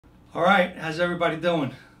All right, how's everybody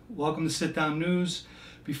doing? Welcome to Sit Down News.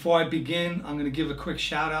 Before I begin, I'm going to give a quick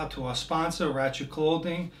shout out to our sponsor, Ratchet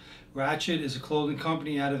Clothing. Ratchet is a clothing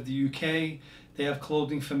company out of the UK. They have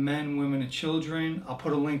clothing for men, women, and children. I'll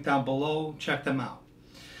put a link down below. Check them out.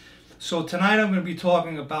 So tonight I'm going to be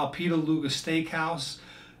talking about Peter Luger Steak House.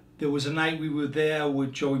 There was a night we were there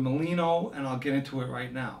with Joey Merlino, and I'll get into it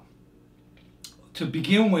right now. To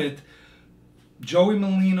begin with, Joey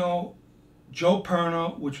Merlino, Joe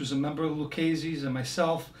Perna, which was a member of the Lucchese's, and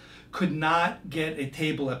myself could not get a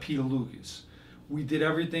table at Peter Luger's. We did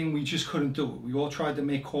everything, we just couldn't do it. We all tried to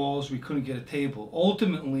make calls, we couldn't get a table.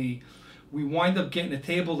 Ultimately, we wind up getting a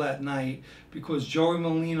table that night because Joey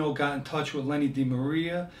Merlino got in touch with Lenny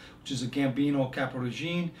DiMaria, which is a Gambino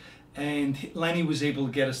Caporegine, and Lenny was able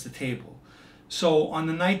to get us the table. So on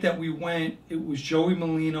the night that we went, it was Joey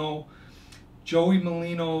Merlino, Joey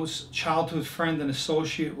Merlino's childhood friend and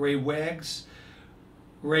associate, Ray Wags,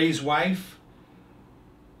 Ray's wife,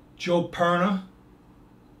 Joe Perna,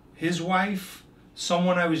 his wife,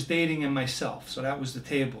 someone I was dating, and myself. So that was the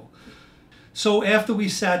table. So after we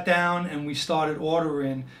sat down and we started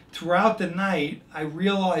ordering, throughout the night, I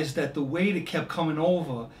realized that the waiter kept coming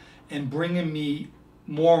over and bringing me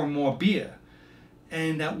more and more beer.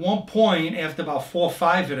 And at one point, after about 4 or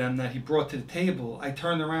 5 of them that he brought to the table, I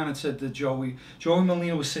turned around and said to Joey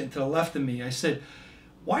Merlino was sitting to the left of me, I said,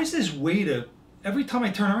 why is this waiter, every time I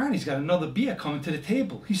turn around, he's got another beer coming to the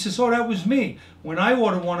table? He says, oh, that was me. When I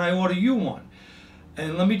order one, I order you one.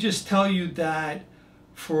 And let me just tell you that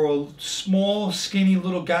for a small, skinny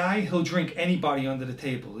little guy, he'll drink anybody under the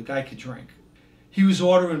table. The guy could drink. He was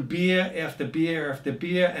ordering beer after beer after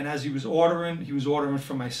beer, and as he was ordering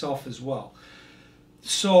for myself as well.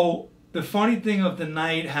 So the funny thing of the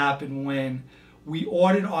night happened when we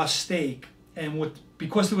ordered our steak, and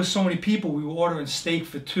because there were so many people, we were ordering steak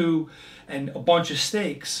for 2 and a bunch of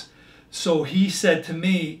steaks. So he said to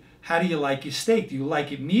me, how do you like your steak? Do you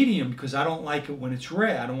like it medium? Because I don't like it when it's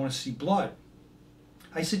rare. I don't want to see blood.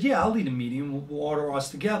 I said, yeah, I'll eat a medium. We'll order ours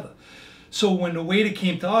together. So when the waiter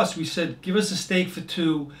came to us, we said, give us a steak for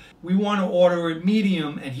 2. We want to order it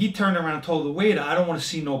medium. And he turned around and told the waiter, I don't want to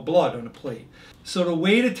see no blood on the plate. So the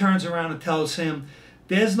waiter turns around and tells him,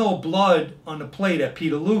 there's no blood on the plate at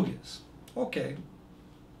Peter Luger's. Okay.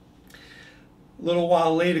 A little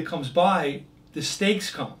while later comes by, the steaks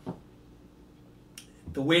come.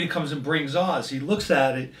 The waiter comes and brings ours. He looks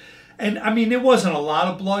at it. And I mean, there wasn't a lot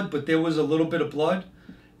of blood, but there was a little bit of blood.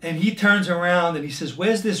 And he turns around and he says,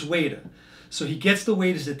 where's this waiter? So he gets the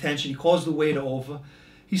waiter's attention. He calls the waiter over.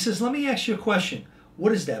 He says, let me ask you a question.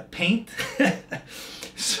 What is that, paint?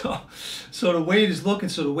 So the waiter's looking.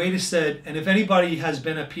 So the waiter said, and if anybody has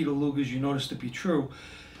been at Peter Luger's, you notice to be true.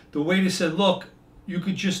 The waiter said, look, you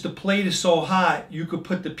could just, the plate is so hot, you could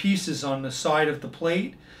put the pieces on the side of the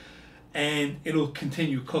plate and it'll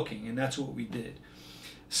continue cooking. And that's what we did.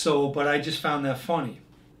 So, but I just found that funny.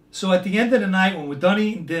 So at the end of the night, when we're done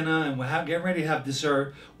eating dinner and we're getting ready to have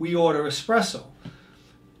dessert, we order espresso.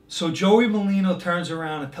 So Joey Merlino turns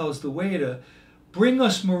around and tells the waiter, bring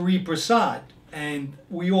us Marie Prasad. And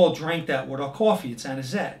we all drank that with our coffee. It's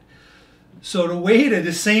Anisette. So the waiter,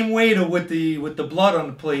 the same waiter with the blood on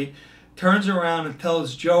the plate, turns around and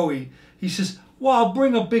tells Joey, he says, well, I'll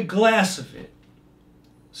bring a big glass of it.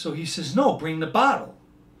 So he says, no, bring the bottle.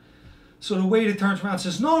 So the waiter turns around and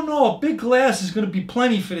says, no, a big glass is going to be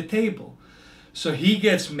plenty for the table. So he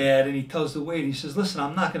gets mad and he tells the waiter, he says, listen,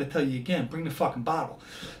 I'm not going to tell you again, bring the fucking bottle.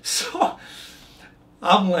 So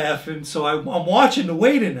I'm laughing, so I'm watching the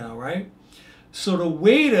waiter now, right? So the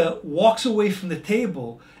waiter walks away from the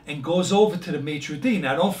table and goes over to the maitre d'.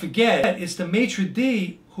 Now don't forget, it's the maitre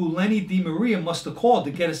d' who Lenny DiMaria must have called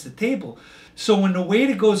to get us the table. So when the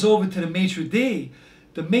waiter goes over to the maitre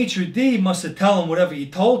d' must have told him whatever he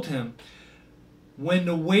told him. When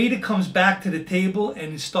the waiter comes back to the table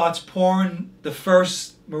and he starts pouring the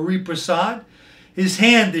first Marie Prasad, his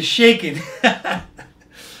hand is shaking.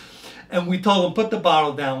 And we told him, put the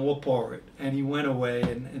bottle down, we'll pour it. And he went away.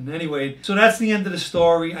 And anyway, so that's the end of the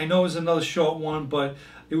story. I know it was another short one, but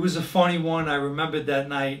it was a funny one. I remembered that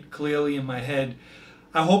night clearly in my head.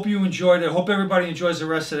 I hope you enjoyed it. I hope everybody enjoys the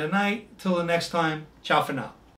rest of the night. Till the next time, ciao for now.